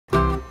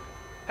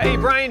Hey,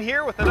 Brian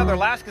here with another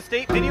Alaska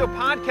State video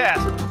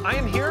podcast. I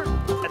am here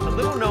at the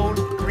little-known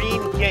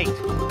Green Gate.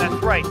 That's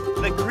right,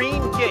 the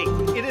Green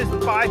Gate. It is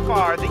by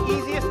far the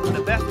easiest and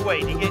the best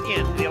way to get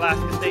into the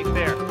Alaska State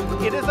Fair.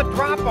 It is a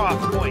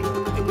drop-off point.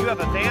 If you have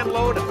a van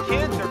load of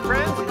kids or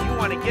friends and you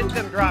want to get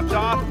them dropped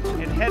off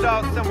and head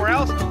off somewhere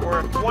else, or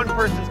if one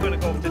person's going to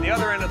go to the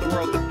other end of the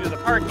world to do the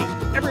parking,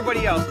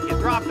 everybody else can get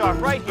dropped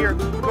off right here,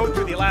 go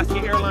through the Alaska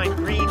Airlines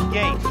Green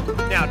Gate.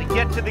 Now, to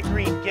get to the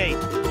Green Gate,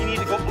 you need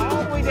to go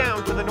all the way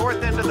down to the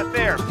north end of the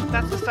fair.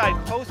 That's the side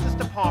closest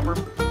to Palmer,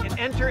 and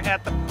enter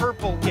at the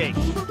Purple Gate.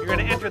 You're going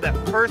to enter that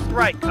first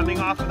right coming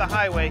off of the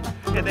highway,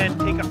 and then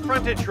take a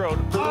frontage road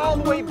all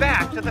the way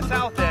back to the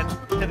south end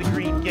to the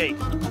Green Gate.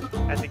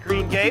 At the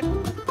Green Gate,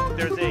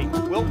 there's a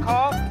will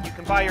call. You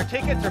can buy your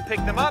tickets or pick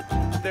them up.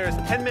 There's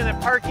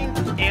 10-minute parking,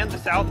 and the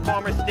South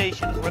Palmer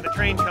Station is where the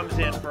train comes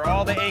in for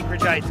all the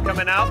Anchoragites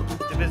coming out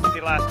to visit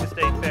the Alaska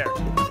State Fair.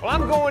 Well,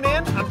 I'm going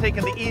in. I'm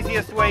taking the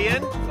easiest way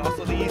in. It's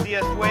also the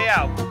easiest way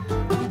out.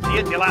 See you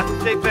at the Alaska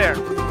State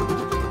Fair.